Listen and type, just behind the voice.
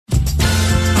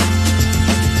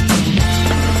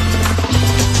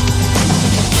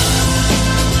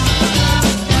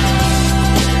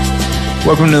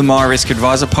Welcome to the My Risk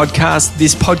Advisor podcast.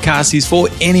 This podcast is for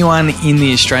anyone in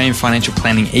the Australian financial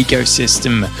planning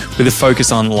ecosystem with a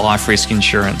focus on life risk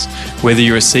insurance. Whether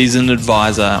you're a seasoned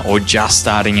advisor or just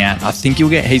starting out, I think you'll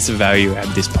get heaps of value out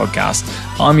of this podcast.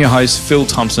 I'm your host, Phil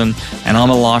Thompson, and I'm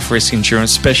a life risk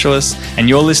insurance specialist, and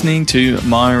you're listening to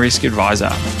My Risk Advisor.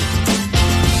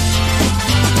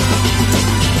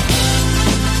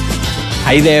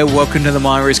 Hey there, welcome to the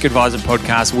My Risk Advisor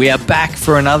podcast. We are back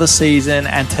for another season,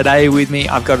 and today with me,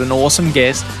 I've got an awesome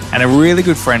guest and a really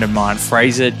good friend of mine,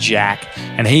 Fraser Jack,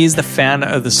 and he is the founder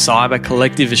of the Cyber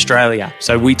Collective Australia.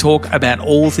 So we talk about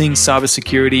all things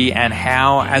cybersecurity and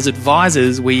how, as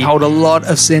advisors, we hold a lot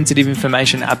of sensitive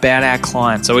information about our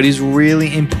clients. So it is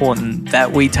really important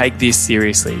that we take this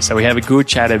seriously. So we have a good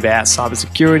chat about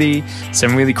cybersecurity,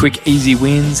 some really quick, easy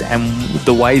wins, and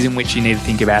the ways in which you need to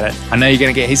think about it. I know you're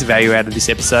going to get heaps of value out of this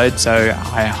episode, so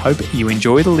I hope you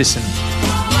enjoy the listen.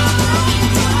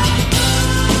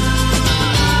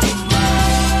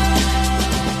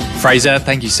 Fraser,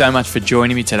 thank you so much for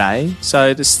joining me today.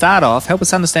 So to start off, help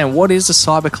us understand, what is the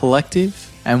Cyber Collective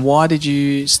and why did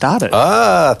you start it?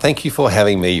 Thank you for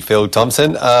having me, Phil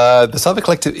Thompson. The Cyber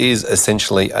Collective is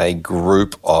essentially a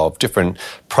group of different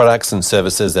products and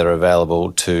services that are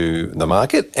available to the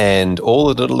market, and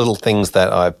all of the little things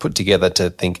that I've put together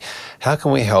to think, how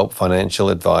can we help financial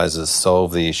advisors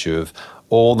solve the issue of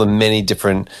all the many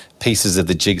different pieces of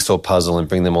the jigsaw puzzle and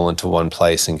bring them all into one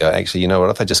place and go, actually, you know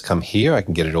what, if I just come here, I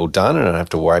can get it all done and I don't have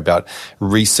to worry about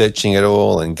researching it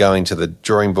all and going to the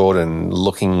drawing board and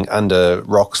looking under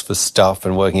rocks for stuff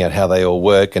and working out how they all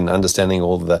work and understanding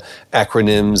all of the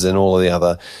acronyms and all of the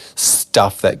other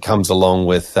stuff that comes along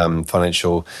with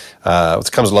financial,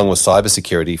 comes along with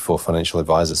cybersecurity for financial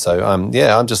advisors. So, I'm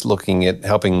just looking at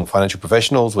helping financial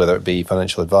professionals, whether it be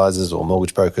financial advisors or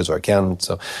mortgage brokers or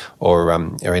accountants or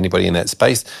anybody in that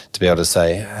space, to be able to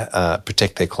say,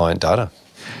 protect their client data.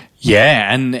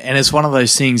 Yeah, and it's one of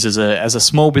those things, as a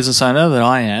small business owner that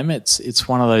I am, it's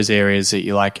one of those areas that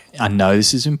you're like, I know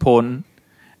this is important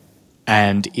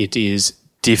and it is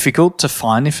difficult to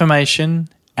find information,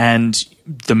 and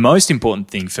the most important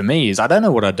thing for me is I don't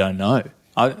know what I don't know.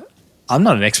 I'm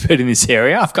not an expert in this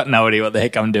area. I've got no idea what the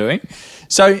heck I'm doing.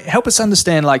 So help us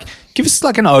understand, give us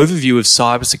an overview of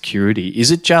cybersecurity.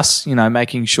 Is it just,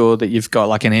 making sure that you've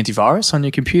got an antivirus on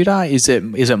your computer? Is it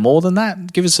more than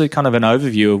that? Give us a kind of an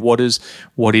overview of what is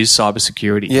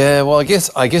cybersecurity. Yeah, well, I guess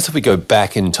if we go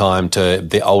back in time to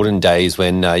the olden days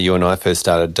when you and I first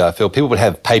started, Phil, people would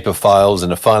have paper files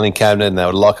in a filing cabinet and they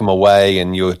would lock them away,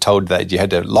 and you were told that you had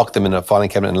to lock them in a filing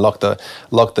cabinet and lock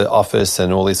the office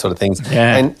and all these sort of things.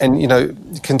 Yeah.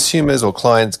 And consumers or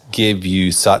clients give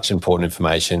you such important information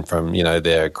from,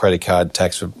 their credit card,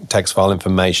 tax file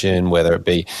information, whether it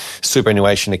be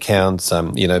superannuation accounts,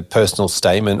 personal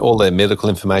statement, all their medical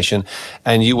information,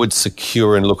 and you would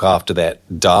secure and look after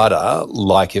that data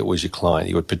like it was your client.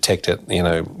 You would protect it,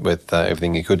 with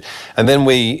everything you could. And then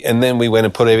we went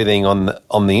and put everything on the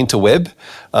interweb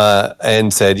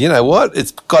and said, you know what,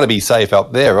 it's got to be safe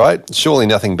up there, right? Surely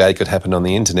nothing bad could happen on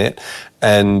the internet.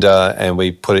 And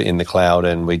we put it in the cloud,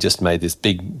 and we just made this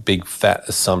big fat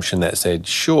assumption that said,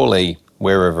 surely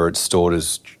wherever it's stored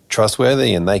is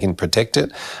trustworthy and they can protect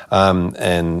it.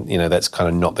 That's kind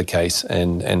of not the case.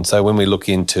 And so when we look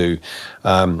into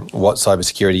what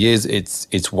cybersecurity is,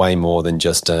 it's way more than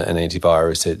just an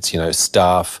antivirus. It's,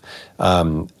 staff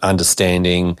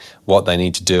understanding what they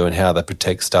need to do and how they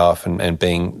protect staff, and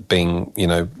being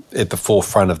at the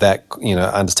forefront of that,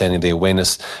 understanding the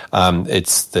awareness.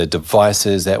 It's the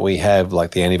devices that we have,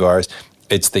 like the antivirus.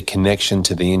 It's the connection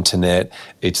to the internet.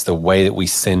 It's the way that we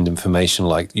send information,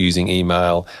 like using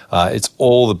email. It's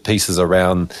all the pieces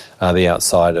around the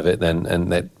outside of it, and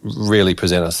that really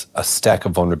present us a stack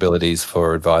of vulnerabilities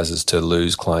for advisors to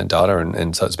lose client data.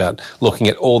 And so it's about looking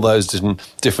at all those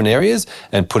different areas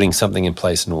and putting something in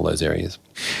place in all those areas.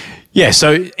 Yeah,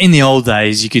 so in the old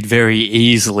days, you could very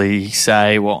easily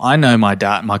say, well, I know my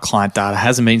client data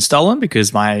hasn't been stolen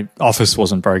because my office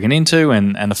wasn't broken into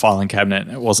and the filing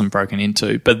cabinet wasn't broken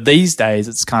into. But these days,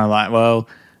 it's kind of like, well,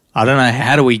 I don't know,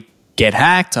 how do we get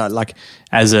hacked?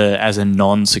 As a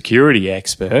non-security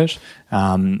expert,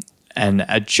 and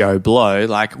a Joe Blow,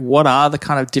 what are the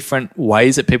kind of different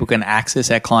ways that people can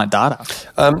access our client data?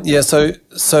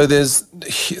 So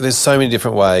there's so many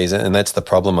different ways, and that's the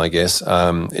problem, I guess.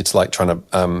 It's like trying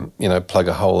to plug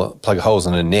holes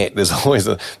in a net. There's always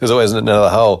another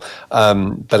hole.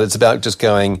 But it's about just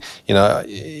going,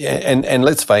 and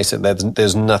let's face it,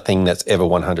 there's nothing that's ever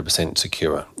 100%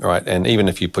 secure, right? And even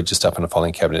if you put your stuff in a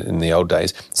filing cabinet in the old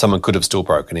days, someone could have still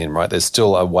broken in, right? There's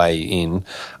still a way in,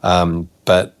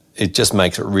 but it just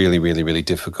makes it really, really, really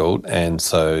difficult. And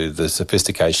so the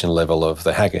sophistication level of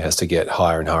the hacker has to get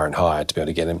higher and higher and higher to be able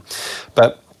to get in.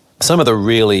 But some of the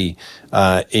really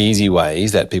easy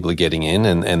ways that people are getting in,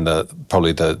 and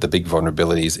probably the big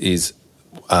vulnerabilities is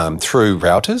through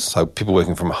routers. So people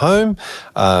working from home,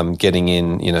 getting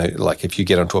in, like if you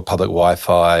get onto a public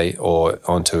Wi-Fi or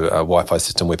onto a Wi-Fi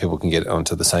system where people can get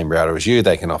onto the same router as you,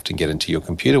 they can often get into your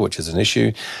computer, which is an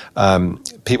issue.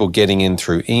 People getting in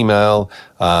through email,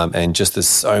 and just there's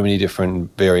so many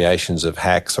different variations of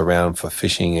hacks around for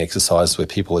phishing exercises where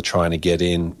people are trying to get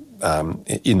in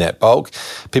that bulk.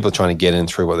 People are trying to get in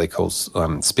through what they call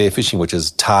spear phishing, which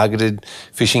is targeted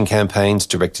phishing campaigns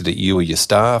directed at you or your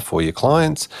staff or your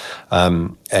clients,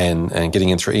 and getting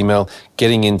in through email,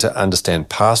 getting in to understand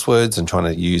passwords and trying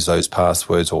to use those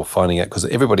passwords, or finding out, because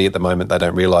everybody at the moment, they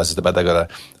don't realise it, but they've got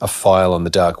a file on the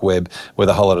dark web with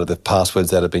a whole lot of the passwords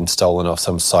that have been stolen off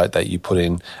some site that you put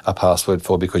in a password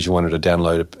for because you wanted to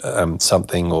download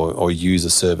something or use a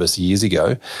service years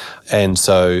ago. And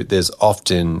so there's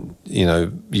often,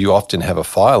 you often have a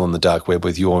file on the dark web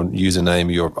with your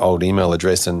username, your old email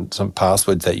address, and some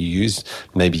passwords that you used,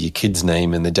 maybe your kid's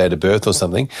name and the date of birth or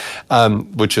something,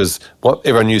 which is what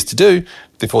everyone used to do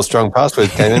before strong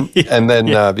passwords came in. And then,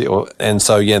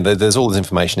 there's all this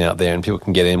information out there and people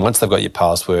can get in. Once they've got your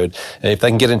password, if they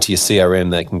can get into your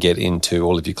CRM, they can get into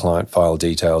all of your client file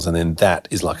details. And then that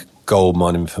is like gold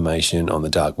mine information on the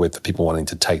dark web for people wanting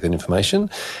to take that information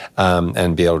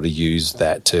and be able to use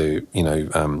that to,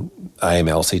 AML,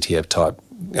 CTF type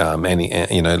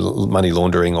money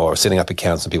laundering, or setting up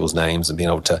accounts in people's names and being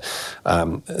able to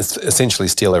essentially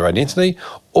steal their identity,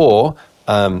 or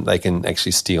they can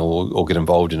actually steal or get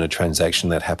involved in a transaction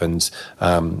that happens.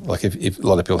 Like if a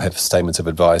lot of people have statements of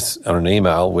advice on an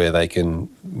email where we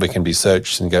can be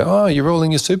searched and go, oh, you're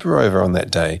rolling your super over on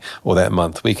that day or that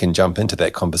month. We can jump into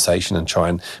that conversation and try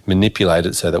and manipulate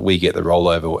it so that we get the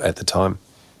rollover at the time.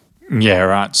 Yeah,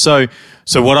 right. So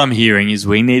what I'm hearing is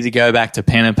we need to go back to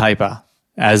pen and paper.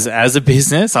 As a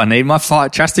business, I need my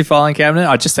trusty filing cabinet.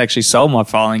 I just actually sold my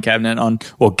filing cabinet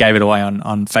gave it away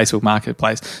on Facebook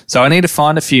Marketplace. So I need to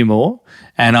find a few more,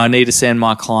 and I need to send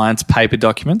my clients paper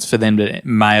documents for them to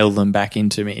mail them back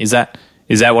into me. Is that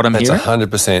what I'm hearing? That's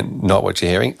 100% not what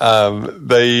you're hearing. What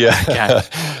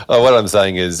I'm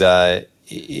saying is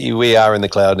we are in the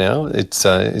cloud now. It's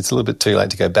a little bit too late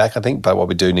to go back, I think, but what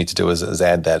we do need to do is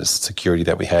add that as security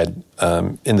that we had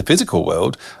in the physical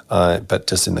world, but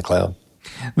just in the cloud.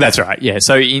 That's right. Yeah.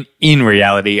 So in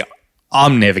reality,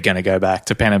 I'm never going to go back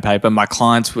to pen and paper. My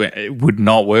clients would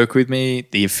not work with me.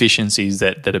 The efficiencies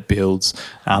that it builds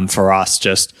for us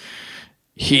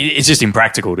it's just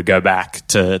impractical to go back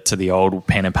to the old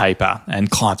pen and paper. And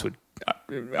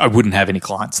I wouldn't have any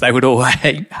clients. They would all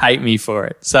hate me for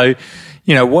it. So,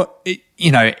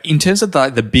 in terms of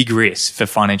the big risk for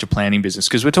financial planning business,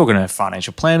 because we're talking to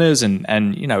financial planners and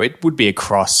it would be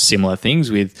across similar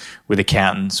things with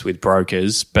accountants, with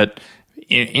brokers, but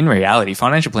in reality,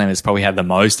 financial planners probably have the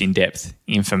most in-depth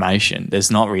information. There's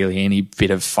not really any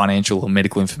bit of financial or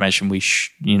medical information we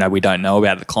don't know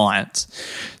about the clients.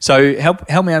 So help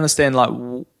me understand,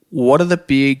 what are the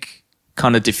big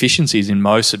kind of deficiencies in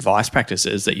most advice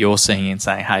practices that you're seeing and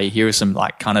saying, hey, here are some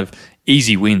kind of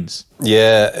easy wins?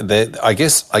 Yeah, I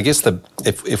guess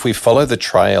if we follow the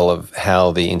trail of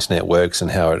how the internet works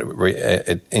and how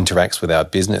it interacts with our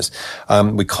business,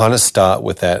 we kind of start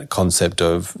with that concept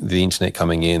of the internet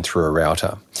coming in through a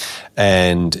router,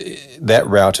 and that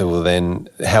router will then,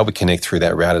 how we connect through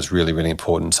that router is really, really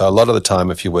important. So a lot of the time,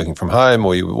 if you're working from home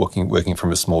or you're working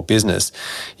from a small business,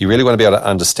 you really want to be able to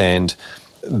understand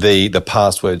the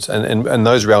passwords, and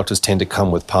those routers tend to come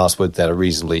with passwords that are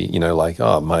reasonably,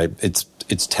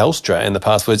 it's Telstra and the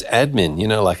password's admin,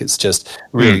 it's just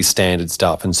really standard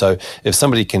stuff. And so if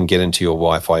somebody can get into your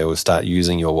Wi-Fi or start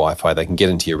using your Wi-Fi, they can get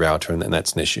into your router, and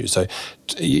that's an issue. So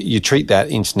you treat that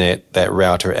internet, that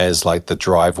router, as like the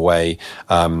driveway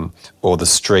or the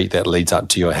street that leads up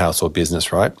to your house or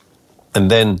business, right? And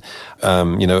then,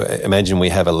 imagine we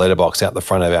have a letterbox out the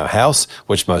front of our house,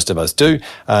 which most of us do.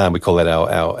 We call that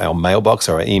our mailbox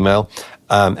or our email.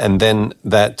 And then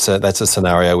that's a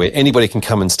scenario where anybody can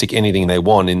come and stick anything they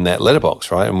want in that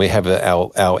letterbox, right? And we have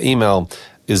our email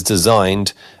is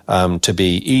designed to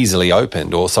be easily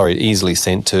opened easily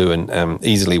sent to and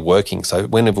easily working. So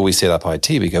whenever we set up IT,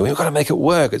 we go, we've got to make it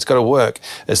work. It's got to work.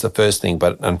 It's the first thing.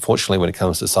 But unfortunately, when it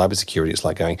comes to cybersecurity, it's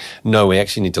like going, no, we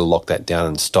actually need to lock that down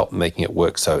and stop making it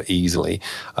work so easily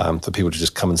for people to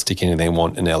just come and stick anything they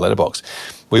want in our letterbox.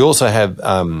 We also have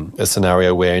a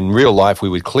scenario where in real life we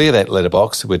would clear that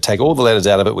letterbox, we'd take all the letters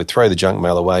out of it, we'd throw the junk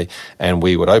mail away, and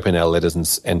we would open our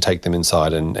letters and take them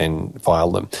inside and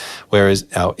file them. Whereas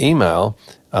our email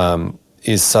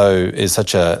is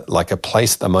such a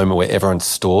place at the moment where everyone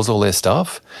stores all their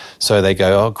stuff. So they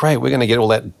go, oh great, we're going to get all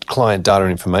that client data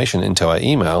and information into our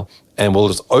email, and we'll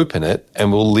just open it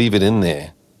and we'll leave it in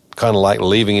there. Kind of like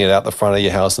leaving it out the front of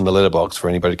your house in the letterbox for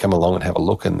anybody to come along and have a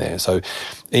look in there. So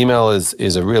email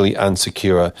is a really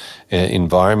unsecure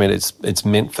environment. It's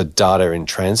meant for data in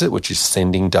transit, which is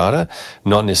sending data,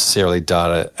 not necessarily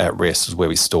data at rest is where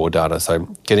we store data. So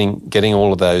getting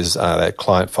all of those that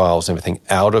client files and everything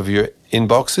out of your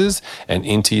inboxes and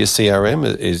into your CRM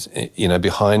is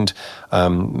behind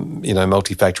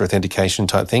multi-factor authentication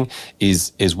type thing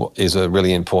is a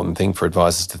really important thing for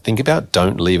advisors to think about.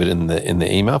 Don't leave it in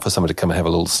the email for someone to come and have a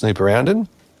little snoop around in.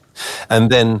 And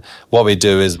then what we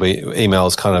do is email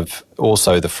is kind of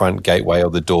also the front gateway or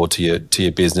the door to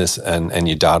your business and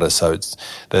your data. So it's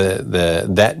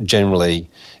that generally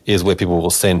is where people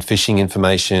will send phishing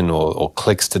information or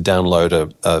clicks to download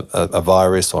a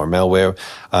virus or a malware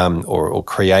or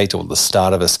create or the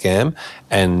start of a scam.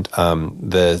 And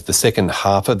the second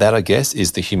half of that, I guess,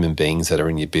 is the human beings that are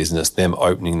in your business, them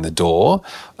opening the door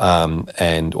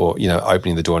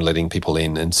opening the door and letting people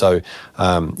in. And so,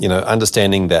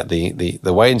 understanding that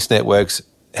the way internet works,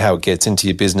 how it gets into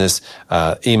your business,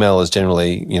 email is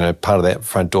generally, part of that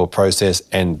front door process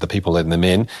and the people letting them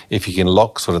in. If you can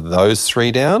lock sort of those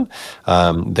three down,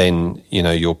 then,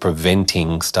 you're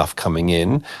preventing stuff coming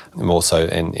in. And also,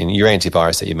 and your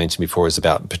antivirus that you mentioned before is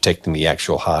about protecting the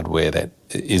actual hardware that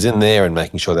is in there and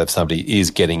making sure that if somebody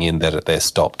is getting in, that they're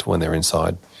stopped when they're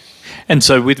inside. And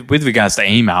so with regards to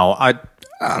email,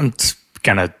 I'm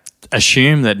going to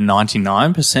assume that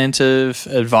 99% of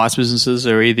advice businesses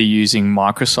are either using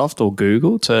Microsoft or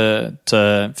Google to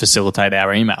facilitate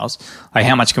our emails. Like,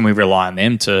 how much can we rely on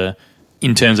them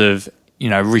in terms of,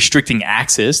 restricting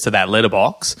access to that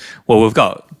letterbox? Well, we've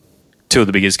got two of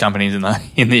the biggest companies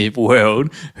in the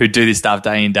world who do this stuff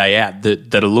day in, day out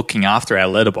that are looking after our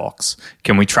letterbox.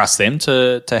 Can we trust them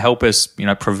to help us,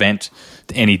 prevent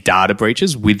any data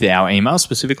breaches with our email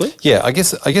specifically? Yeah, I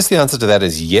guess the answer to that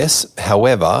is yes.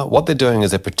 However, what they're doing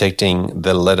is they're protecting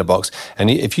the letterbox. And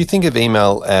if you think of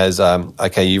email as,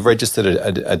 you've registered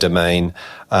a domain,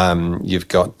 you've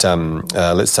got,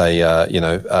 let's say,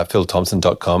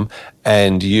 philthompson.com,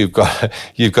 and you've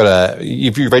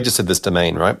registered this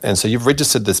domain, right? And so you've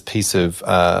registered this piece of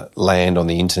land on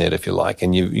the internet, if you like,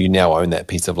 and you now own that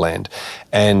piece of land.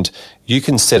 And you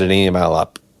can set an email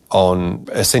up on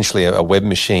essentially a web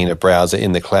machine, a browser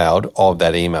in the cloud of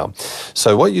that email.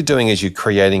 So what you're doing is you're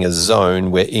creating a zone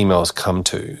where emails come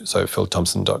to. So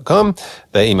philthompson.com,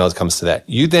 the emails comes to that.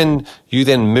 You then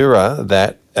mirror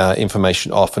that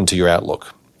information off into your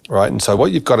Outlook, right? And so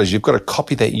what you've got is you've got a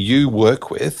copy that you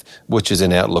work with, which is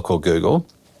in Outlook or Google.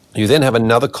 You then have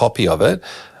another copy of it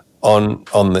on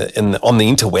the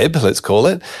interweb, let's call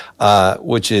it,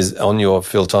 which is on your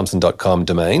philthompson.com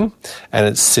domain, and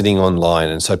it's sitting online.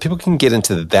 And so people can get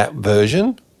into that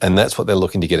version, and that's what they're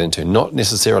looking to get into, not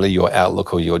necessarily your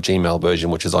Outlook or your Gmail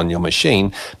version, which is on your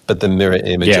machine, but the mirror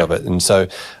image of it. And so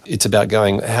it's about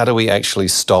going, how do we actually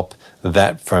stop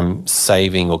that from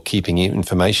saving or keeping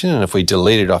information? And if we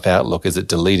delete it off Outlook, is it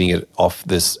deleting it off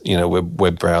this,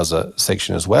 web browser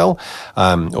section as well,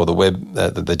 or the web,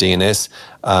 the DNS?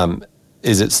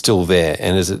 Is it still there,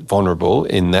 and is it vulnerable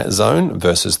in that zone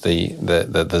versus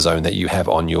the zone that you have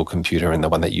on your computer and the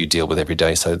one that you deal with every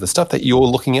day? So the stuff that you're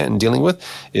looking at and dealing with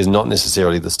is not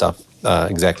necessarily the stuff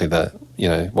exactly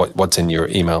what's in your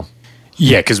email.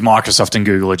 Yeah, because Microsoft and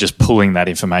Google are just pulling that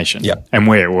information. Yep. And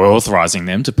we're authorizing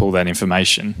them to pull that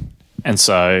information. And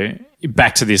so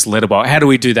back to this letterbox, how do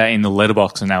we do that in the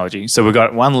letterbox analogy? So we've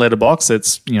got one letterbox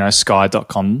that's,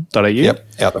 sky.com.au. Yep,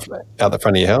 out the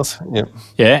front of your house. Yep.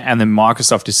 Yeah, and then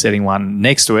Microsoft is setting one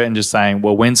next to it and just saying,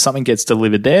 well, when something gets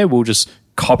delivered there, we'll just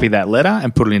copy that letter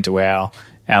and put it into our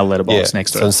letterbox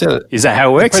next to it. Is that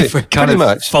how it works? If we're kind of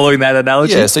much following that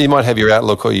analogy? Yeah, so you might have your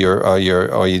Outlook or your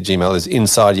Gmail is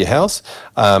inside your house,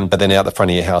 but then out the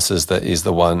front of your house is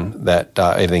the one that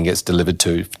everything gets delivered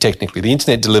to. Technically, the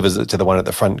internet delivers it to the one at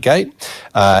the front gate,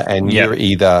 and you're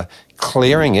either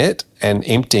clearing it and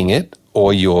emptying it,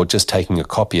 or you're just taking a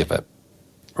copy of it,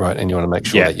 right? And you want to make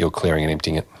sure that you're clearing and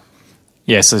emptying it.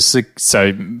 Yeah,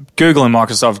 so Google and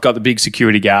Microsoft got the big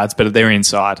security guards, but they're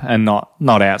inside and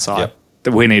not outside.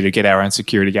 Yep. We need to get our own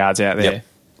security guards out there. Yep.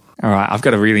 All right, I've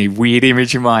got a really weird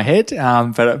image in my head,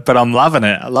 but I'm loving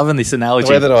it. I'm loving this analogy.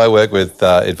 The way that I work with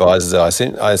advisors, I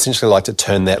essentially like to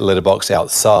turn that letterbox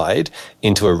outside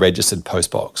into a registered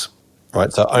postbox.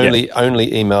 Right, so only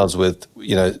emails with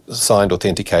signed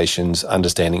authentications,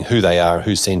 understanding who they are,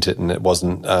 who sent it, and it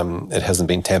hasn't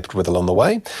been tampered with along the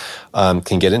way,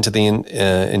 can get into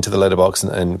the letterbox,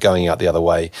 and going out the other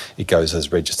way, it goes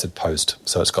as registered post,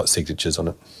 so it's got signatures on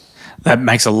it. That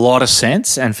makes a lot of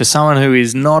sense. And for someone who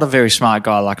is not a very smart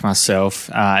guy like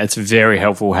myself, it's very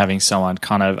helpful having someone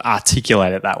kind of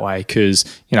articulate it that way because,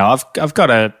 I've got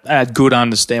a good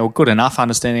understanding or good enough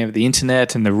understanding of the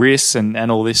internet and the risks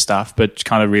and all this stuff, but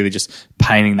kind of really just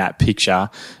painting that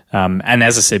picture. And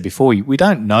as I said before, we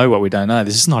don't know what we don't know.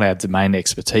 This is not our domain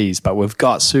expertise, but we've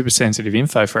got super sensitive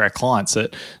info for our clients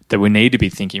that we need to be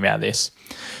thinking about this.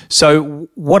 So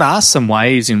what are some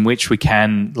ways in which we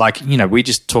can, we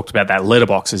just talked about that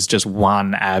letterbox as just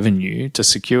one avenue to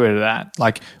secure that.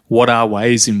 What are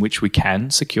ways in which we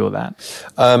can secure that?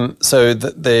 So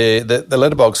the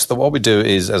letterbox, what we do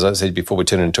is, as I said before, we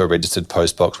turn it into a registered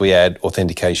post box. We add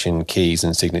authentication keys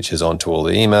and signatures onto all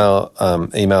the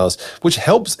emails, which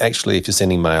helps actually if you're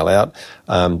sending mail out.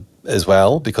 As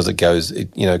well, because it goes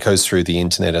through the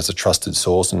internet as a trusted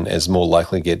source and is more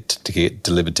likely to get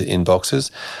delivered to inboxes.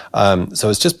 So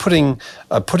it's just putting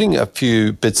a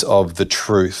few bits of the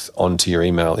truth onto your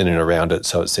email in and around it.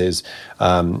 So it says,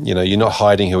 you're not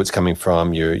hiding who it's coming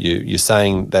from. You're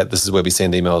saying that this is where we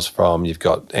send emails from. You've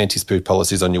got anti-spoof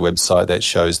policies on your website that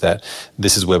shows that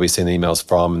this is where we send emails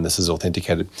from and this is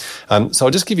authenticated. So I'll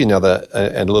just give you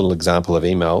a little example of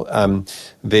email.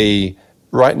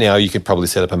 Right now, you could probably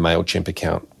set up a MailChimp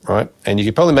account, right? And you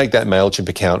could probably make that MailChimp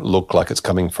account look like it's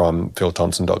coming from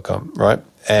philthompson.com, right?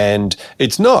 And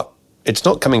it's not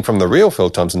coming from the real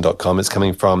philthompson.com. It's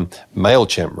coming from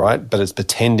MailChimp, right? But it's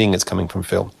pretending it's coming from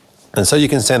Phil. And so you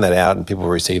can send that out and people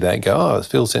will receive that and go, oh,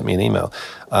 Phil sent me an email,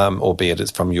 albeit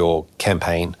it's from your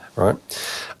campaign, right?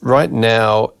 Right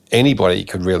now, anybody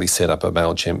could really set up a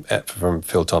MailChimp app from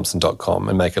philthompson.com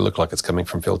and make it look like it's coming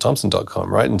from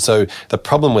philthompson.com, right? And so the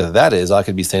problem with that is I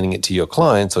could be sending it to your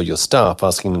clients or your staff,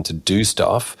 asking them to do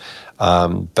stuff,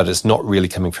 but it's not really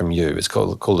coming from you. It's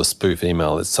called a spoof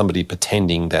email. It's somebody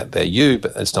pretending that they're you,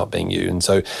 but it's not being you. And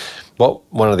so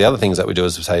one of the other things that we do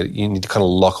is we say you need to kind of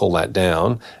lock all that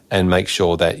down and make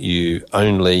sure that you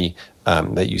only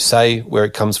that you say where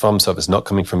it comes from. So if it's not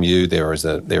coming from you, there is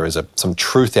some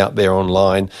truth out there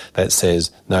online that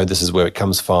says, no, this is where it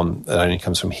comes from. It only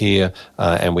comes from here,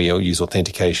 and we all use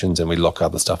authentications and we lock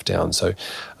other stuff down. So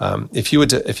if you were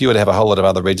to have a whole lot of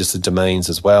other registered domains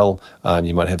as well,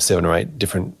 you might have 7 or 8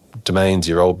 different domains,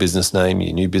 your old business name,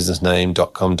 your new business name,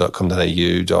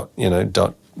 .com.au,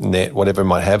 .net, whatever it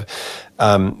might have,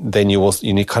 then you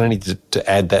kind of need to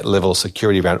add that level of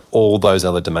security around all those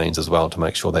other domains as well to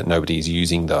make sure that nobody is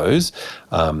using those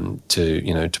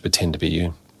to pretend to be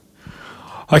you.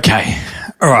 Okay,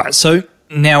 all right. So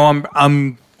now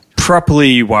I'm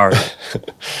properly worried.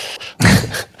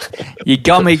 You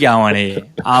got me going here.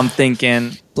 I'm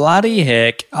thinking, bloody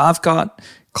heck, I've got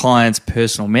clients'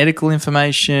 personal medical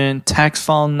information, tax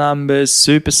file numbers,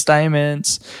 super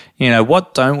statements.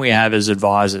 What don't we have as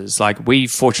advisors?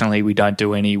 Fortunately, we don't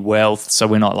do any wealth, so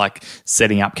we're not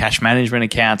setting up cash management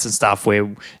accounts and stuff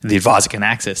where the advisor can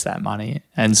access that money.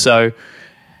 And so,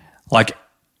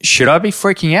 should I be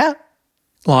freaking out?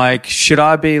 Should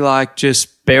I be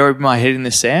just bury my head in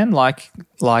the sand like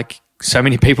so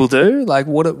many people do?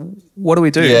 What do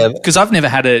we do? Yeah. Because I've never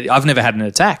had an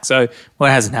attack, so it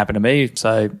hasn't happened to me.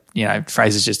 So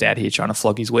Fraser's just out here trying to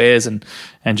flog his wares and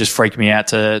just freak me out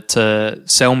to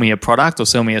sell me a product or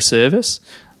sell me a service.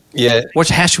 Yeah.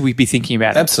 How should we be thinking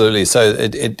about it? Absolutely. So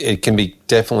it can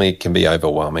be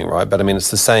overwhelming, right? But I mean, it's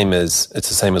the same as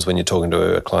when you're talking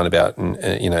to a client about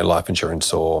life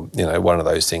insurance or one of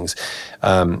those things.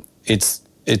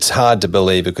 It's hard to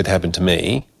believe it could happen to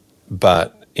me,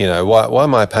 but why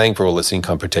am I paying for all this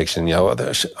income protection?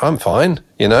 I'm fine,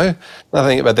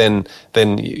 nothing. But then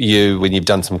when you've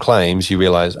done some claims, you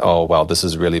realize, oh, well, this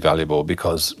is really valuable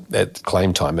because at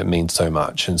claim time, it means so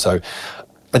much. And so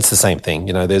it's the same thing.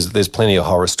 There's plenty of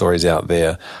horror stories out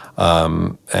there.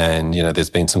 And there's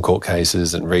been some court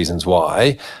cases and reasons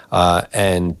why.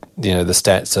 And the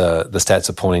stats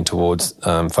are pointing towards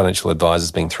financial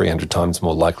advisors being 300 times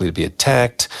more likely to be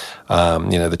attacked.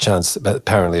 The chance,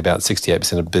 apparently about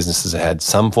 68% of businesses have had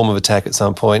some form of attack at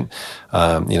some point.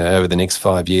 Over the next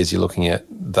 5 years, you're looking at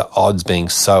the odds being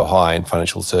so high in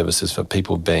financial services for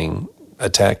people being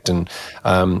attacked, and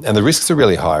the risks are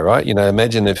really high, right?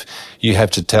 Imagine if you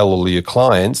have to tell all of your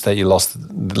clients that you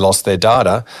lost their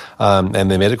data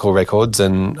and their medical records,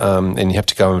 and you have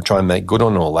to go and try and make good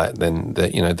on all that. Then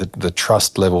the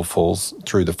trust level falls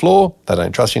through the floor. They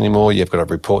don't trust you anymore. You've got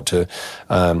to report to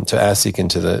ASIC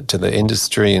and to the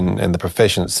industry and the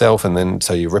profession itself, and then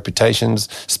so your reputation's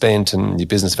spent and your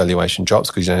business valuation drops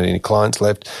because you don't have any clients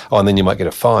left. Oh, and then you might get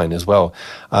a fine as well,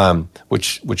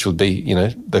 which will be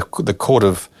the court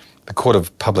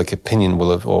of public opinion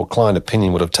or client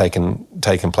opinion would have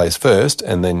taken place first,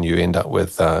 and then you end up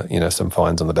with some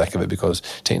fines on the back of it because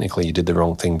technically you did the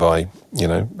wrong thing by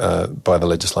the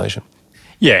legislation.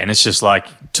 Yeah, and it's just like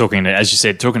talking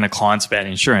to clients about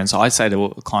insurance. I say to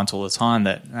clients all the time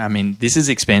that, I mean, this is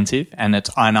expensive, and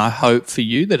I hope for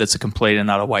you that it's a complete and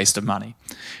utter waste of money.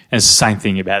 And it's the same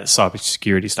thing about the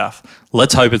cybersecurity stuff.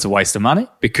 Let's hope it's a waste of money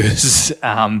because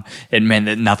it meant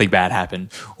that nothing bad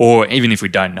happened. Or even if we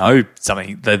don't know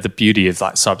something, the beauty of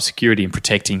like cybersecurity and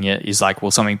protecting it is like,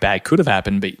 well, something bad could have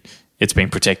happened, but it's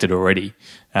been protected already.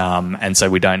 And so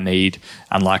we don't need,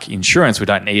 unlike insurance, we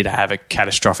don't need to have a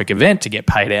catastrophic event to get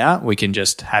paid out. We can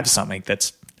just have something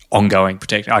that's ongoing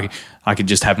protection. I can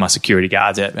just have my security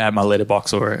guards at my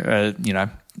letterbox or a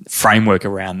framework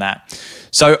around that.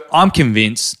 So I'm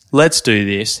convinced. Let's do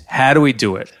this. How do we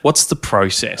do it? What's the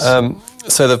process?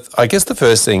 I guess the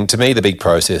first thing, to me, the big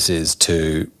process is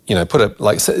to put it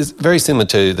like, so it's very similar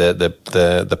to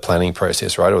the planning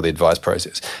process, right, or the advice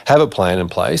process. Have a plan in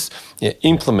place,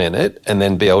 implement it, and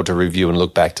then be able to review and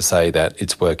look back to say that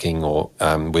it's working, or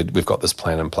we've got this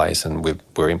plan in place and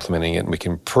we're implementing it, and we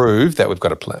can prove that we've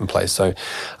got a plan in place. So.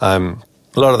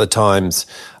 A lot of the times,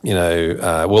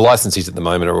 licensees at the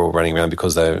moment are all running around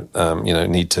because they,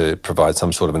 need to provide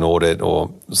some sort of an audit or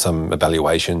some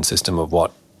evaluation system of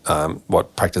what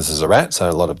practices are at. So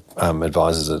a lot of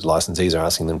advisors and licensees are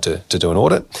asking them to do an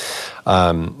audit.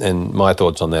 And my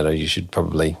thoughts on that are you should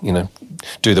probably,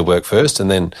 do the work first and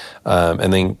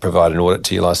then provide an audit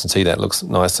to your licensee that looks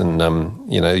nice and,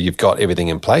 you've got everything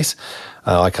in place.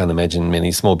 I can't imagine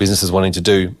many small businesses wanting to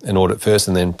do an audit first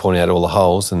and then point out all the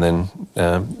holes and then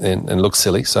and look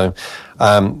silly. So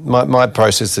my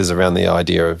process is around the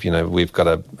idea of, we've got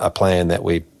a plan that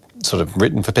we sort of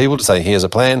written for people to say, here's a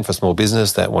plan for small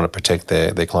business that want to protect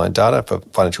their client data for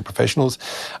financial professionals.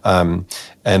 And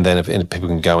then if people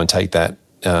can go and take that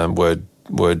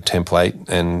Word template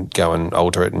and go and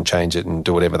alter it and change it and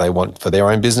do whatever they want for their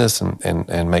own business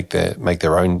and make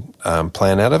their own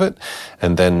plan out of it,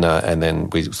 and then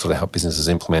we sort of help businesses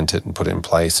implement it and put it in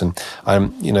place. And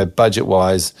budget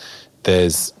wise,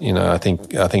 there's I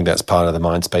think that's part of the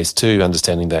mind space too,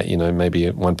 understanding that maybe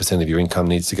 1% of your income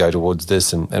needs to go towards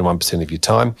this and 1% of your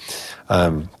time.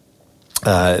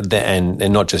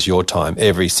 And not just your time,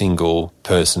 every single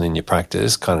person in your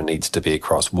practice kind of needs to be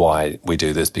across why we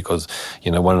do this, because,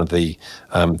 one of the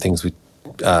things with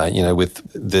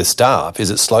the staff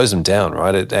is it slows them down,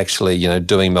 right? It actually,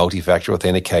 doing multi-factor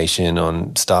authentication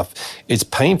on stuff, it's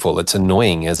painful. It's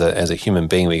annoying as a human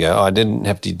being. We go, I didn't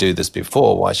have to do this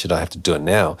before. Why should I have to do it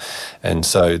now? And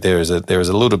so there is a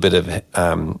little bit of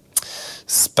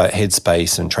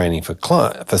headspace and training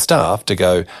for staff to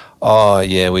go,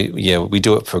 we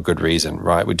do it for a good reason,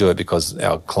 right? We do it because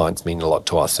our clients mean a lot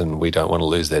to us and we don't want to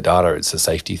lose their data. It's a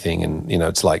safety thing, and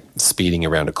it's like speeding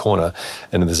around a corner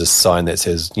and there's a sign that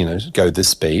says go this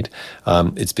speed.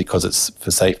 It's because it's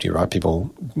for safety, right?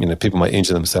 People might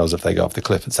injure themselves if they go off the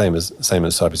cliff. It's same as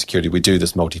cybersecurity. We do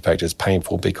this multi-factor. It's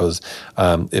painful because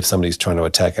if somebody's trying to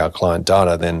attack our client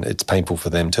data, then it's painful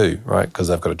for them too, right? Because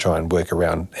they've got to try and work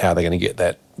around how they're going to get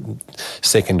that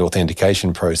second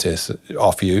authentication process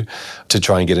off you to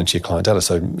try and get into your client data.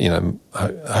 So,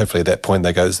 hopefully at that point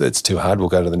they go, it's too hard, we'll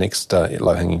go to the next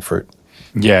low-hanging fruit.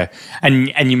 Yeah. And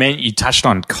you touched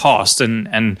on cost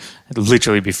and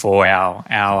literally before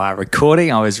our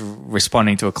recording, I was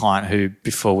responding to a client who,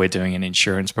 before we're doing an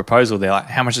insurance proposal, they're like,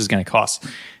 how much is it going to cost?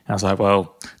 And I was like,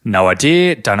 well, no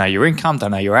idea. Don't know your income,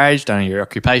 don't know your age, don't know your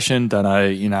occupation, don't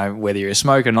know, whether you're a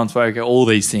smoker, non-smoker, all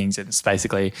these things. And it's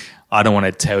basically, I don't want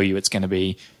to tell you it's going to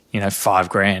be,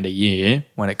 $5,000 a year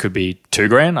when it could be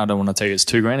 $2,000. I don't want to tell you it's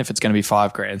 $2,000 if it's going to be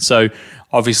 $5,000. So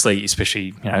obviously,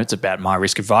 especially, it's about My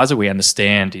Risk Advisor. We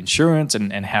understand insurance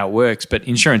and how it works, but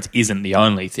insurance isn't the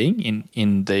only thing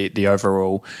in the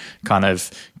overall kind of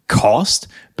cost.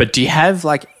 But do you have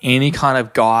like any kind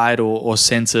of guide or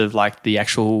sense of like the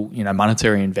actual,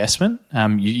 monetary investment?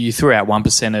 You threw out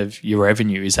 1% of your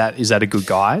revenue. Is that a good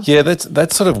guide? Yeah,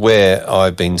 that's sort of where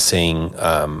I've been seeing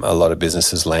a lot of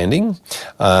businesses landing.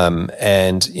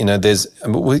 And there's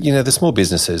the small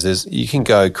businesses. You can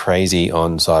go crazy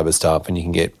on cyber stuff, and you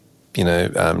can get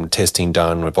testing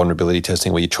done, or vulnerability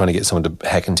testing, where you're trying to get someone to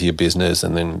hack into your business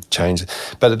and then change.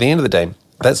 But at the end of the day,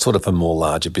 that's sort of for more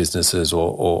larger businesses,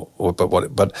 but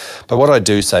what I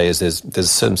do say is there's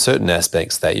some certain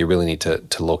aspects that you really need to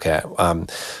look at.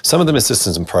 Some of them are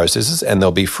systems and processes, and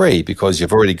they'll be free because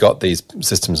you've already got these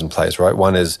systems in place, right?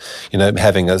 One is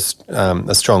having a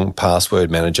strong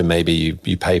password manager. Maybe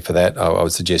you pay for that. I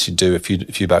would suggest you do a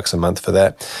few bucks a month for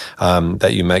that.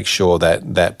 That you make sure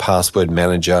that password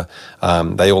manager,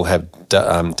 they all have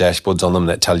dashboards on them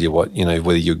that tell you what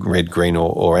whether you're red, green,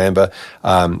 or amber,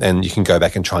 and you can go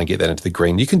back and try and get that into the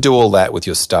green. You can do all that with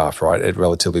your staff, right, at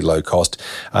relatively low cost.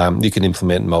 You can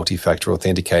implement multi-factor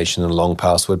authentication and long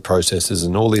password processes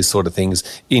and all these sort of things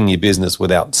in your business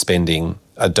without spending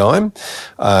a dime,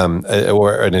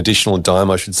 or an additional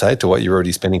dime, I should say, to what you're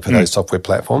already spending for those software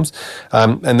platforms.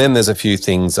 And then there's a few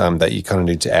things that you kind of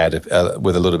need to add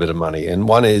with a little bit of money. And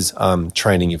one is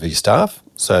training of your staff.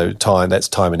 So that's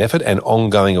time and effort, and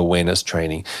ongoing awareness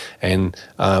training. And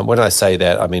when I say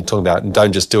that, I mean talking about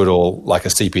don't just do it all like a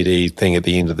CPD thing at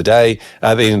the end of the day,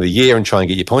 at the end of the year, and try and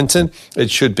get your points in. It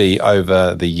should be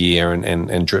over the year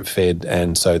and drip fed,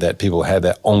 and so that people have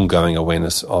that ongoing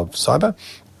awareness of cyber.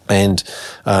 And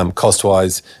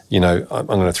cost-wise, I'm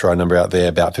going to throw a number out there,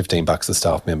 about $15 a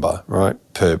staff member, right,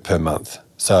 per month.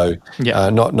 So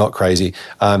not crazy.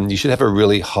 You should have a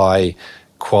really high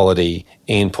quality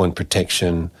endpoint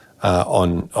protection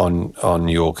on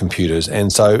your computers,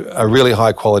 and so a really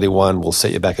high quality one will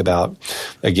set you back about,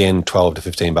 again, $12 to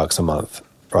 $15 a month,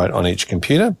 right, on each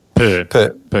computer. Per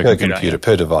computer,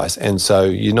 per device. And so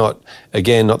you're not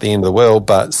the end of the world,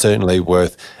 but certainly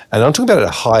worth. And I'm talking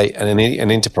about an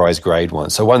enterprise grade one.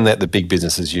 So one that the big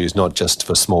businesses use, not just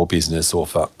for small business or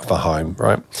for home,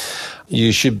 right?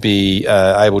 You should be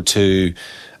able to,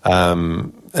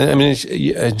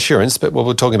 insurance, but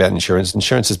we're talking about insurance.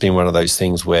 Insurance has been one of those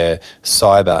things where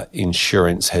cyber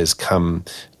insurance has come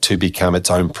to become its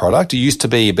own product. It used to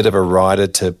be a bit of a rider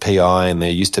to PI, and there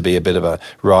used to be a bit of a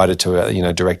rider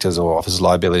to directors or officers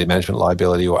liability, management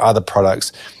liability, or other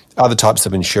products, other types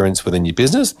of insurance within your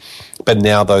business. But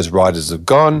now those riders have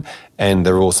gone, and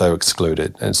they're also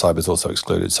excluded, and cyber is also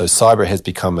excluded. So cyber has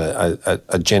become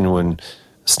a genuine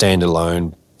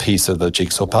standalone piece of the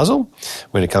jigsaw puzzle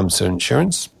when it comes to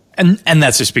insurance. And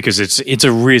that's just because it's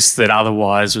a risk that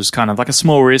otherwise was kind of like a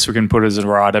small risk we can put as a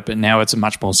rider, but now it's a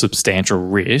much more substantial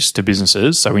risk to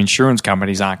businesses. So insurance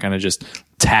companies aren't going to just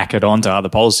tack it onto other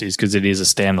policies because it is a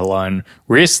standalone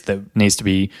risk that needs to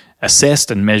be assessed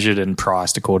and measured and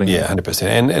priced accordingly. Yeah, 100%.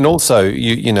 And also,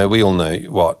 we all know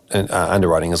what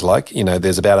underwriting is like.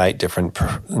 There's about 8 different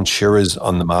insurers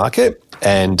on the market,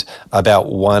 and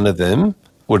about one of them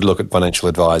would look at financial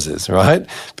advisors, right?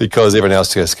 Because everyone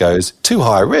else just goes, too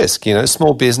high risk,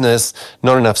 small business,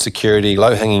 not enough security,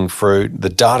 low-hanging fruit. The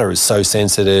data is so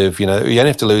sensitive. You only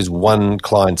have to lose one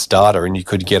client's data and you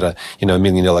could get a $1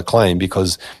 million claim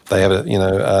because they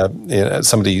have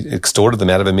somebody extorted them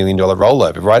out of $1 million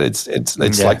rollover, right? It's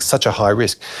like such a high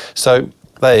risk. So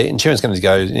the insurance companies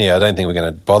go, I don't think we're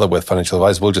going to bother with financial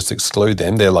advisors. We'll just exclude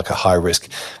them. They're like a high risk.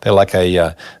 They're like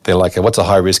a what's a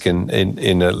high risk in an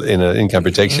income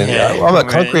protection? I'm a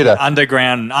concreter,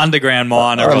 underground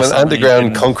miner. I'm an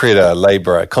underground concreter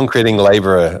labourer, concreting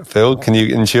labourer. Phil, can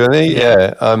you insure me?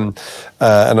 Yeah.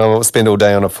 And I'll spend all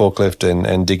day on a forklift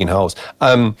and digging holes.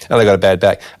 And I got a bad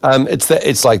back.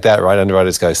 It's like that, right?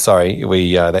 Underwriters go, sorry,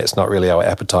 that's not really our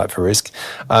appetite for risk.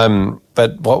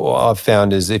 But what I've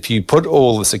found is if you put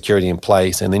all the security in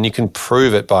place and then you can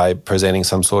prove it by presenting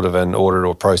some sort of an audit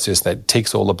or process that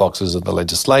ticks all the boxes of the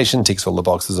legislation, ticks all the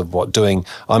boxes of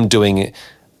I'm doing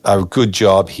a good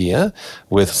job here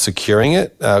with securing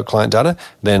it, client data,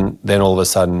 then all of a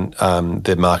sudden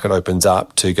the market opens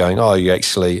up to going, you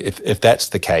actually, if that's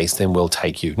the case, then we'll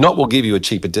take you. Not we'll give you a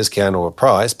cheaper discount or a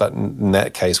price, but in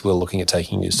that case, we're looking at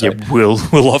taking you. So we'll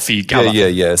offer you cover.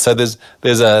 Yeah. So there's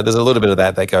a little bit of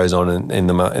that goes on in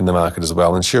the market as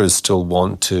well. Insurers still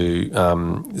want to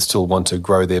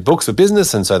grow their books of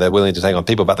business, and so they're willing to take on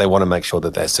people, but they want to make sure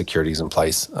that their security is in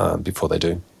place before they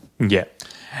do. Yeah.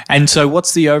 And so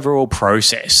what's the overall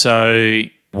process? So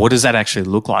what does that actually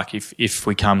look like if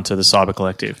we come to the Cyber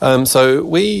Collective? So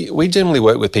we generally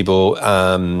work with people,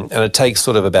 and it takes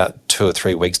sort of about 2 or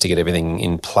 3 weeks to get everything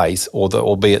in place,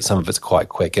 albeit some of it's quite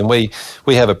quick. And we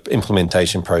have an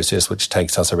implementation process which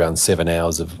takes us around 7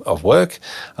 hours of work,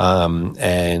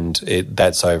 and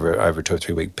that's over a 2 or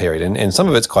 3 week period. And some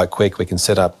of it's quite quick. We can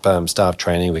set up staff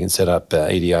training, we can set up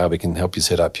EDR, we can help you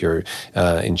set up your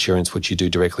insurance, which you do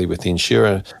directly with the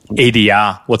insurer.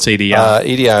 EDR, what's EDR?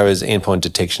 EDR is endpoint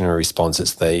detection and response.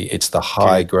 It's the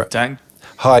high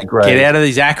high grade. Get out of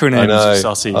these acronyms, you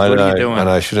sausage. What are you doing?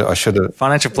 I should have.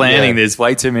 Financial planning, there's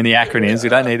way too many acronyms. We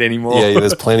don't need any more. Yeah,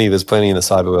 there's plenty in the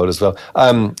cyber world as well.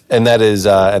 And that is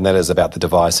about the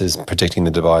devices, protecting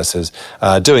the devices,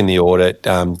 doing the audit,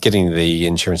 getting the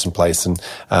insurance in place,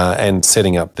 and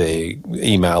setting up the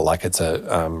email like it's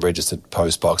a registered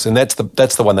post box. And that's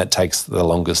the one that takes the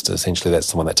longest. Essentially, that's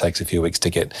the one that takes a few weeks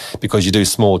to get, because you do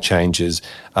small changes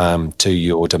to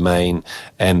your domain,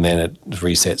 and then it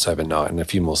resets overnight, and a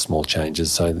few more small changes.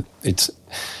 So it's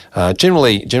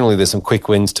generally there's some quick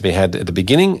wins to be had at the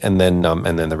beginning, and then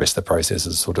the rest of the process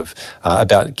is sort of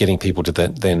about getting people to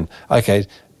then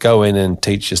go in and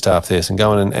teach your staff this, and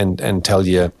go in and tell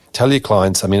your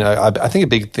clients. I mean, I think a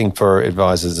big thing for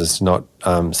advisors is to not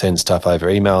send stuff over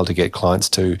email, to get clients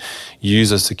to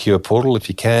use a secure portal if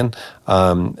you can,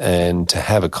 and to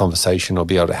have a conversation, or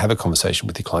be able to have a conversation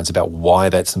with your clients about why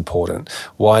that's important.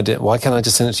 Why can't I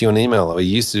just send it to you on email? We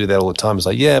used to do that all the time. It's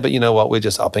like, yeah, but you know what? We're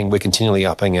continually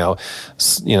upping our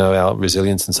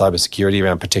resilience and cybersecurity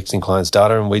around protecting clients'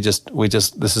 data, and we just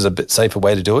this is a bit safer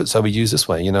way to do it, so we use this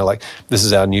way. This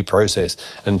is our new process.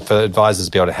 And for advisors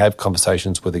to be able to have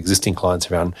conversations with existing clients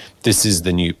around, this is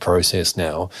the new process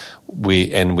now.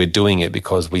 We're doing it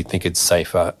because we think it's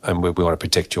safer, and we want to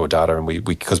protect your data, and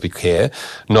because we care,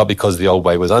 not because the old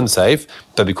way was unsafe,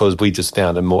 but because we just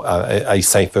found a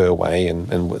safer way,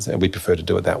 and we prefer to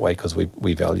do it that way because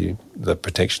we value the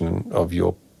protection of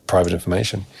your private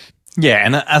information. Yeah,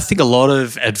 and I think a lot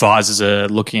of advisors are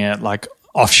looking at like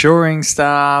offshoring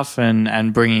stuff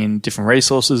and bringing in different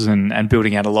resources and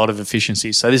building out a lot of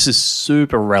efficiency. So this is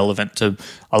super relevant to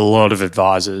a lot of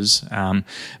advisors.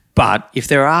 But if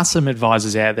there are some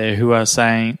advisors out there who are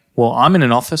saying, well, I'm in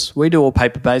an office, we do all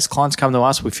paper-based, clients come to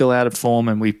us, we fill out a form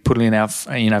and we put it in our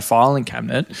filing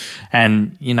cabinet,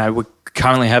 and we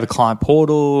currently have a client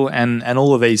portal and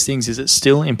all of these things, is it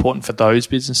still important for those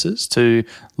businesses to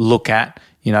look at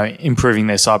improving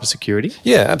their cybersecurity?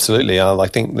 Yeah, absolutely. I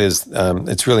think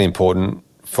it's really important.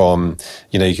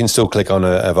 You can still click on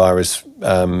a virus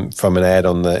from an ad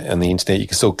on the internet. You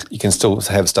can still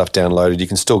have stuff downloaded. You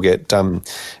can still get a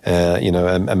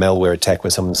malware attack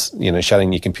where someone's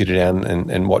shutting your computer down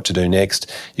and what to do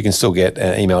next. You can still get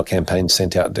email campaigns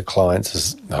sent out to clients.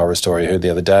 This is a horror story I heard the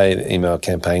other day. The email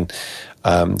campaign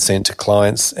sent to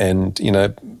clients, and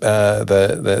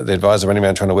the advisor running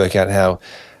around trying to work out how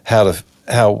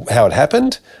it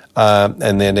happened.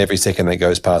 And then every second that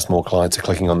goes past, more clients are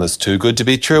clicking on this too good to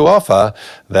be true offer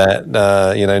that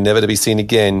never to be seen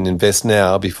again. Invest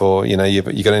now before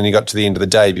you've only got to the end of the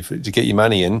day before to get your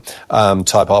money in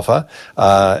type offer,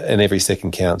 and every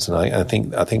second counts. And I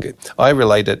think I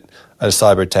relate a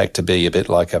cyber attack to be a bit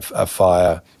like a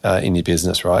fire in your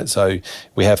business, right? So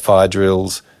we have fire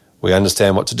drills. We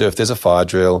understand what to do if there's a fire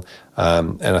drill,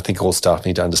 and I think all staff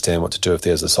need to understand what to do if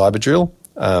there's a cyber drill.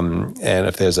 And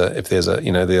if there's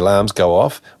the alarms go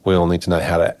off, we all need to know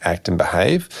how to act and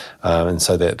behave. And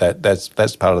so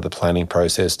that's part of the planning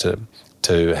process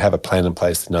to have a plan in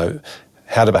place to know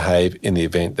how to behave in the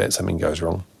event that something goes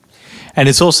wrong. And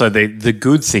it's also the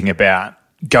good thing about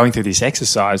going through this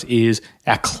exercise is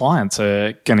our clients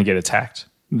are going to get attacked.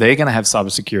 They're going to have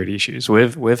cybersecurity issues.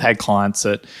 We've had clients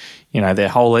that their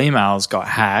whole emails got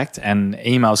hacked, and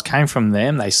emails came from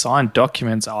them. They signed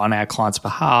documents on our client's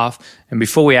behalf, and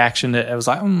before we actioned it, it was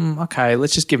like, okay,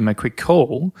 let's just give them a quick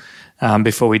call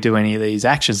before we do any of these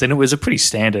actions. And it was a pretty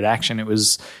standard action. It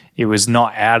was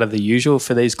not out of the usual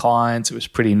for these clients. It was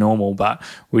pretty normal, but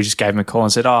we just gave them a call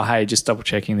and said, oh, hey, just double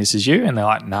checking this is you. And they're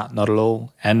like, nah, not at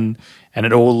all. And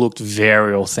it all looked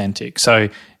very authentic. So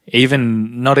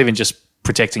not even just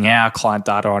protecting our client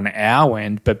data on our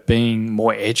end, but being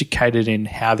more educated in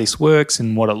how this works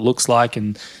and what it looks like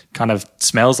and kind of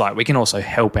smells like. We can also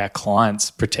help our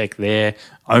clients protect their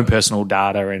own personal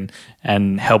data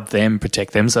and help them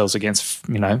protect themselves against,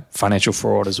 financial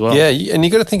fraud as well. Yeah, and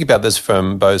you've got to think about this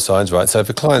from both sides, right? So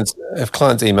if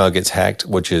client's email gets hacked,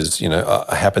 which is,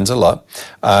 happens a lot,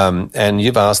 and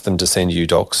you've asked them to send you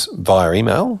docs via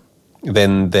email,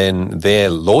 then their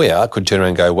lawyer could turn around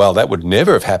and go, well, that would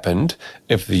never have happened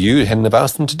if you hadn't have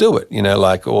asked them to do it,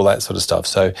 like all that sort of stuff.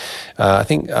 So I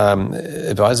think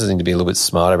advisors need to be a little bit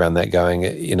smart around that,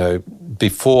 going,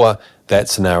 before that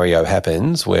scenario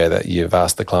happens where you've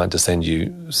asked the client to send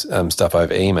you stuff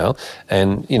over email,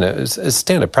 and, it's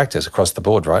standard practice across the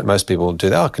board, right? Most people do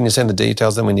that. Oh, can you send the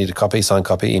details? Then we need a copy, signed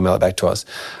copy, email it back to us.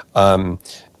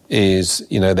 is,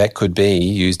 that could be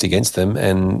used against them,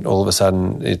 and all of a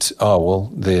sudden it's,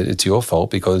 it's your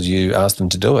fault because you asked them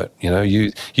to do it.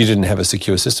 You didn't have a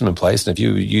secure system in place, and if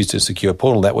you used a secure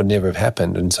portal, that would never have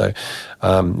happened. And so,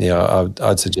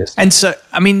 I'd suggest. And so,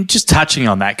 just touching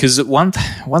on that, because one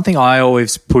thing I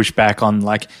always push back on,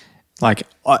 like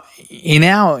in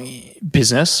our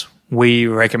business, we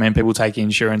recommend people take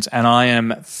insurance, and I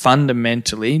am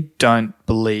fundamentally don't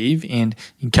believe in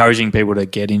encouraging people to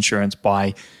get insurance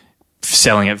by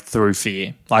selling it through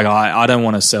fear. Like I don't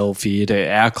want to sell fear to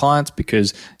our clients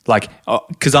because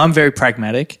I'm very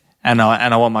pragmatic, and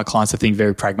I want my clients to think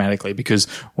very pragmatically, because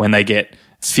when they get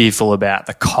fearful about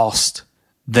the cost,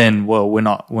 then we're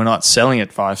not selling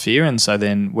it via fear. And so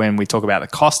then when we talk about the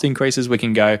cost increases, we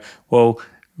can go, well,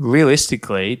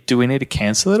 realistically, do we need to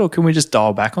cancel it, or can we just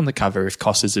dial back on the cover if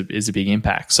cost is a big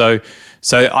impact? So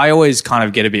I always kind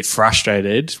of get a bit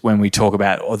frustrated when we talk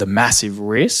about the massive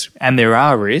risk, and there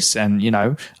are risks. And RI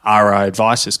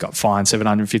Advice just got fined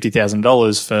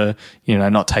 $750,000 for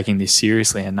not taking this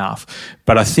seriously enough.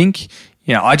 But I think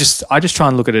I just try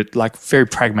and look at it like very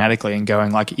pragmatically and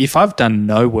going like, if I've done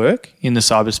no work in the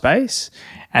cyberspace,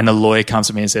 and the lawyer comes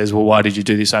to me and says, well, why did you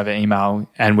do this over email?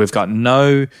 And we've got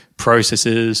no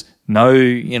processes,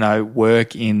 no,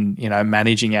 work in,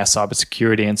 managing our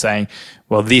cybersecurity and saying,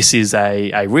 well, this is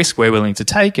a risk we're willing to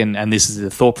take, and this is the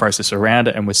thought process around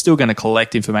it. And we're still going to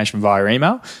collect information via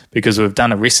email because we've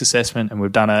done a risk assessment and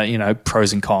we've done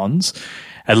pros and cons.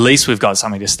 At least we've got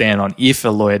something to stand on if a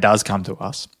lawyer does come to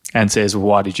us and says, well,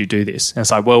 why did you do this? And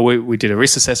it's like, well, we did a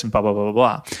risk assessment, blah, blah, blah, blah,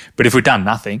 blah. But if we've done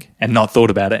nothing and not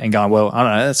thought about it and gone, well, I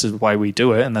don't know, that's the way we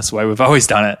do it and that's the way we've always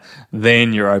done it,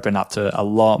 then you're open up to a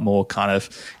lot more kind of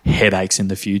headaches in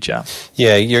the future.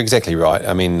 Yeah, you're exactly right.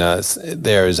 I mean,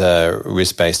 there is a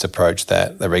risk-based approach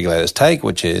that the regulators take,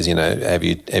 which is, have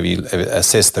you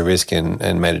assessed the risk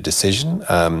and made a decision?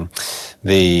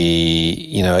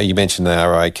 You mentioned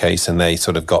the RI case, and they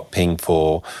sort of got pinged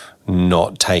for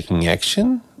not taking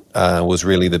action. Was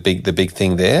really the big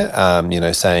thing there.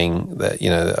 Saying that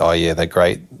they're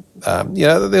great.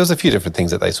 There was a few different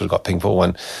things that they sort of got pinged for.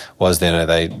 One was the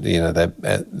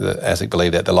ASIC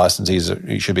believed that the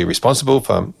licensees should be responsible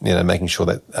for making sure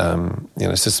that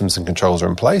systems and controls are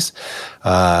in place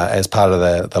as part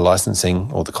of the licensing,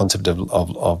 or the concept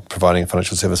of providing a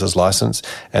financial services license.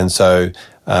 And so.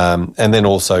 And then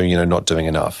also, not doing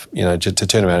enough, to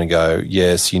turn around and go,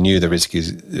 yes, you knew the risk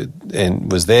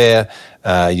was there.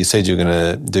 You said you were going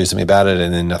to do something about it,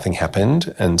 and then nothing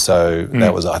happened. And so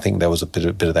I think that was a bit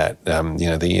of that,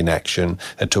 the inaction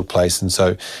that took place. And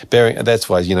so that's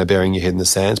why, burying your head in the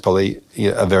sand is probably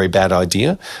a very bad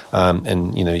idea.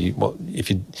 If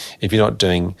you're not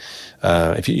doing,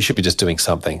 you should be just doing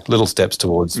something, little steps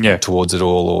towards it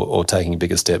all, or taking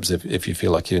bigger steps if you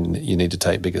feel like you need to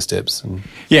take bigger steps.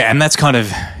 And that's kind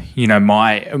of,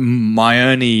 my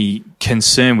only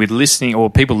concern with listening, or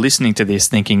people listening to this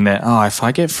thinking that, if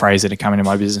I get Fraser to come into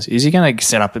my business, is he going to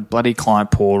set up a bloody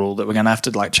client portal that we're going to have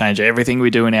to change everything we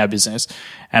do in our business?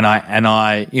 And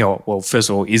I, well, first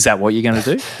of all, is that what you're going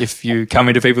to do if you come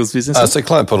into people's businesses? So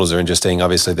client portals are interesting.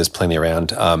 Obviously, there's plenty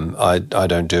around. I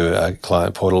don't do a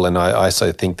client portal, and I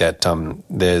also think that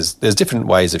there's different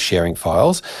ways of sharing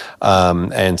files,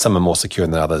 and some are more secure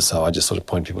than others. So I just sort of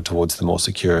point people towards the more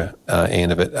secure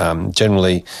end of it.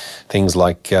 Generally, things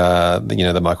like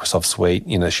the Microsoft Suite,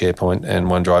 SharePoint and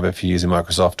OneDrive if you're using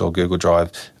Microsoft, or Google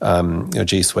Drive,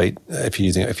 G Suite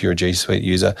if you're a G Suite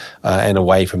user, and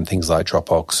away from things like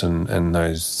Dropbox and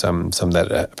those some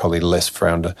that are probably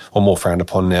more frowned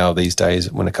upon now these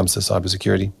days when it comes to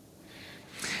cybersecurity.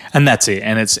 And that's it.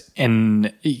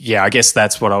 And I guess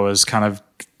that's what I was kind of,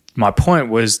 my point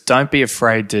was, don't be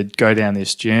afraid to go down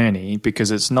this journey,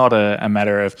 because it's not a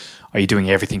matter of, are you doing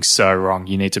everything so wrong,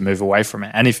 you need to move away from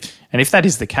it. And if that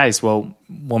is the case, well,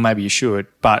 maybe you should.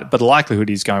 But the likelihood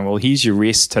is going, well, here's your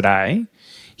risk today,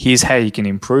 here's how you can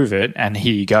improve it, and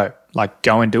here you go.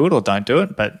 Go and do it, or don't do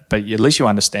it, but at least you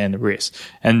understand the risk.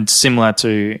 And similar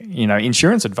to,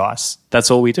 insurance advice,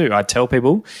 that's all we do. I tell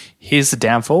people, here's the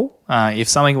downfall. If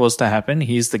something was to happen,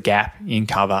 here's the gap in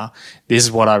cover. This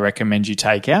is what I recommend you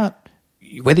take out.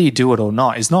 Whether you do it or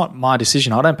not is not my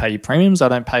decision. I don't pay your premiums. I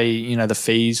don't pay, the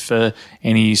fees for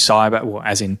any cyber, well,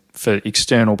 as in for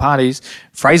external parties.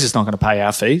 Fraser's not going to pay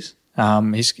our fees.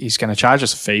 He's going to charge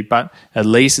us a fee, but at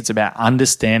least it's about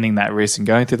understanding that risk and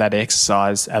going through that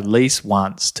exercise at least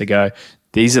once to go,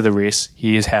 these are the risks,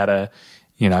 here's how to,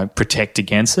 protect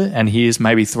against it, and here's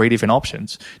maybe 3 different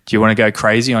options. Do you want to go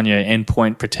crazy on your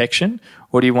endpoint protection,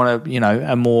 or do you want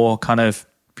to, a more kind of,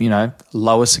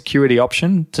 lower security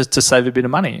option to save a bit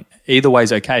of money? Either way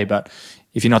is okay, but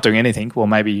if you're not doing anything, well,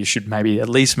 maybe you should at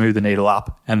least move the needle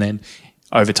up and then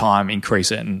over time increase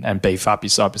it and beef up your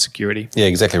cybersecurity. Yeah,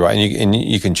 exactly right. And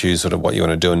you can choose sort of what you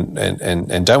want to do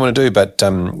and don't want to do. But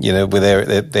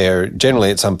with there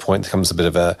generally at some point comes a bit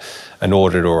of an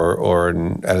audit or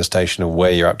an attestation of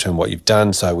where you're up to and what you've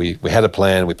done. So we had a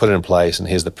plan, we put it in place, and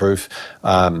here's the proof.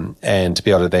 And to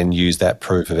be able to then use that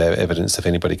proof of evidence, if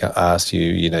anybody asks you,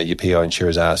 your PI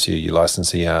insurers ask you, your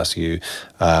licensee asks you,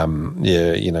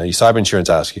 your cyber insurance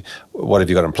asks you, what have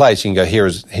you got in place? You can go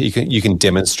you can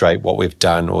demonstrate what we've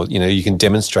done, or you can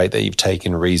demonstrate that you've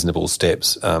taken reasonable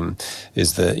steps.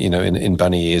 Is the in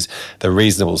bunny ears, the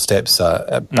reasonable steps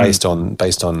are based on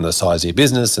the size of your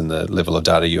business and the level of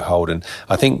data you hold. And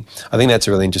I think that's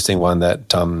a really interesting one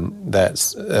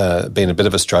that's been a bit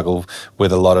of a struggle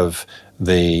with a lot of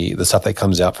the stuff that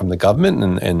comes out from the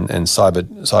government, and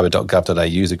cyber.gov.au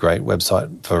is a great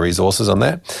website for resources on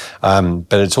that.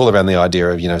 But it's all around the idea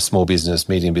of, small business,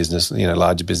 medium business,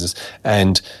 larger business,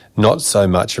 and not so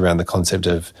much around the concept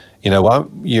of,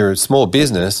 you're a small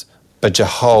business, but you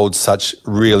hold such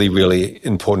really, really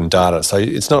important data. So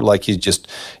it's not like you just,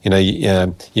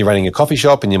 you're running a coffee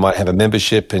shop and you might have a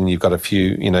membership and you've got a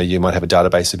few, you might have a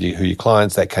database of who your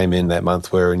clients that came in that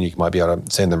month were, and you might be able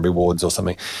to send them rewards or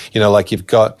something. Like you've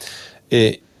got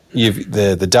the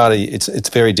data. It's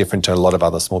very different to a lot of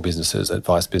other small businesses,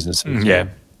 advice businesses. Yeah.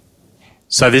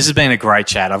 So this has been a great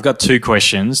chat. I've got 2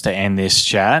 questions to end this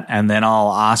chat, and then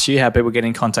I'll ask you how people get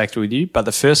in contact with you. But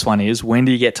the first one is, when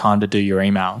do you get time to do your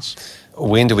emails?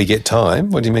 When do we get time?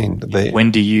 What do you mean?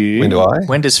 When do I?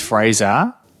 When does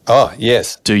Fraser Oh,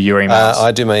 yes. do your emails?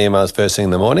 I do my emails first thing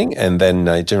in the morning, and then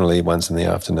generally once in the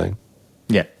afternoon.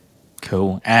 Yeah.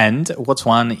 Cool. And what's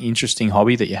one interesting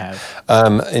hobby that you have?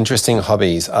 Interesting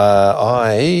hobbies.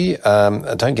 I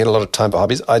don't get a lot of time for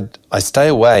hobbies. I stay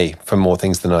away from more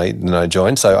things than I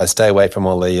join. So I stay away from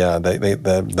all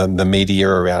the media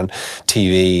around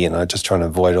TV, and I just try and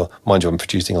avoid all. Mind you, I'm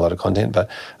producing a lot of content, but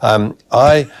I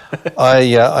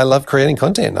love creating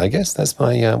content. I guess that's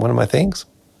my one of my things.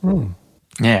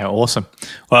 Yeah, awesome.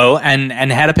 Well,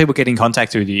 and how do people get in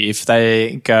contact with you? If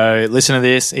they go, listen to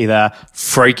this, either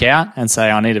freak out and say,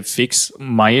 I need to fix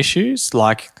my issues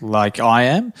like I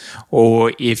am,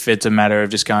 or if it's a matter of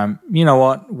just going, you know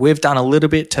what, we've done a little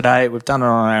bit today, we've done it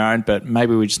on our own, but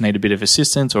maybe we just need a bit of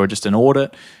assistance or just an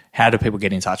audit. How do people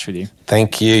get in touch with you?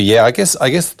 Thank you. Yeah, I guess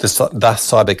the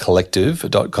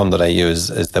cybercollective.com.au is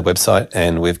the website,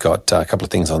 and we've got a couple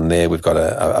of things on there. We've got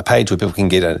a page where people can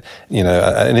get an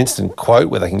instant quote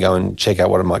where they can go and check out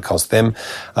what it might cost them.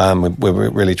 We're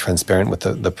really transparent with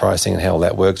the pricing and how all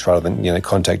that works, rather than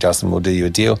contact us and we'll do you a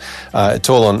deal. It's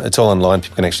all online.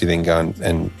 People can actually then go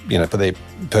and put their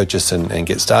purchase and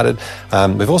get started.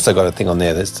 We've also got a thing on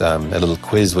there that's a little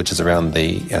quiz which is around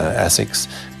the ASIC's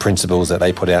principles that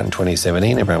they put out in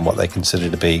 2017 around what they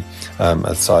consider to be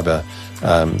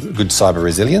good cyber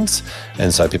resilience.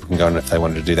 And so people can go, and if they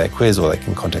wanted to do that quiz, or they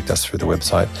can contact us through the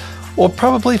website, or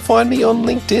probably find me on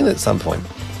LinkedIn at some point.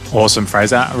 Awesome,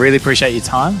 Fraser. I really appreciate your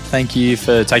time. Thank you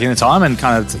for taking the time and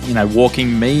kind of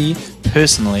walking me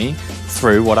personally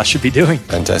through what I should be doing.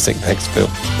 Fantastic. Thanks, Phil.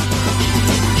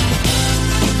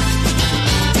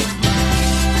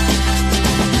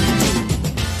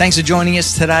 Thanks for joining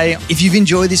us today. If you've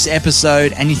enjoyed this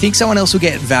episode and you think someone else will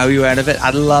get value out of it,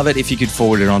 I'd love it if you could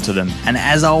forward it on to them. And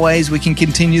as always, we can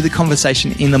continue the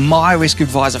conversation in the My Risk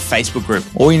Advisor Facebook group.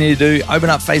 All you need to do, open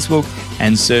up Facebook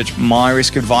and search My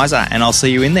Risk Advisor, and I'll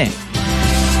see you in there.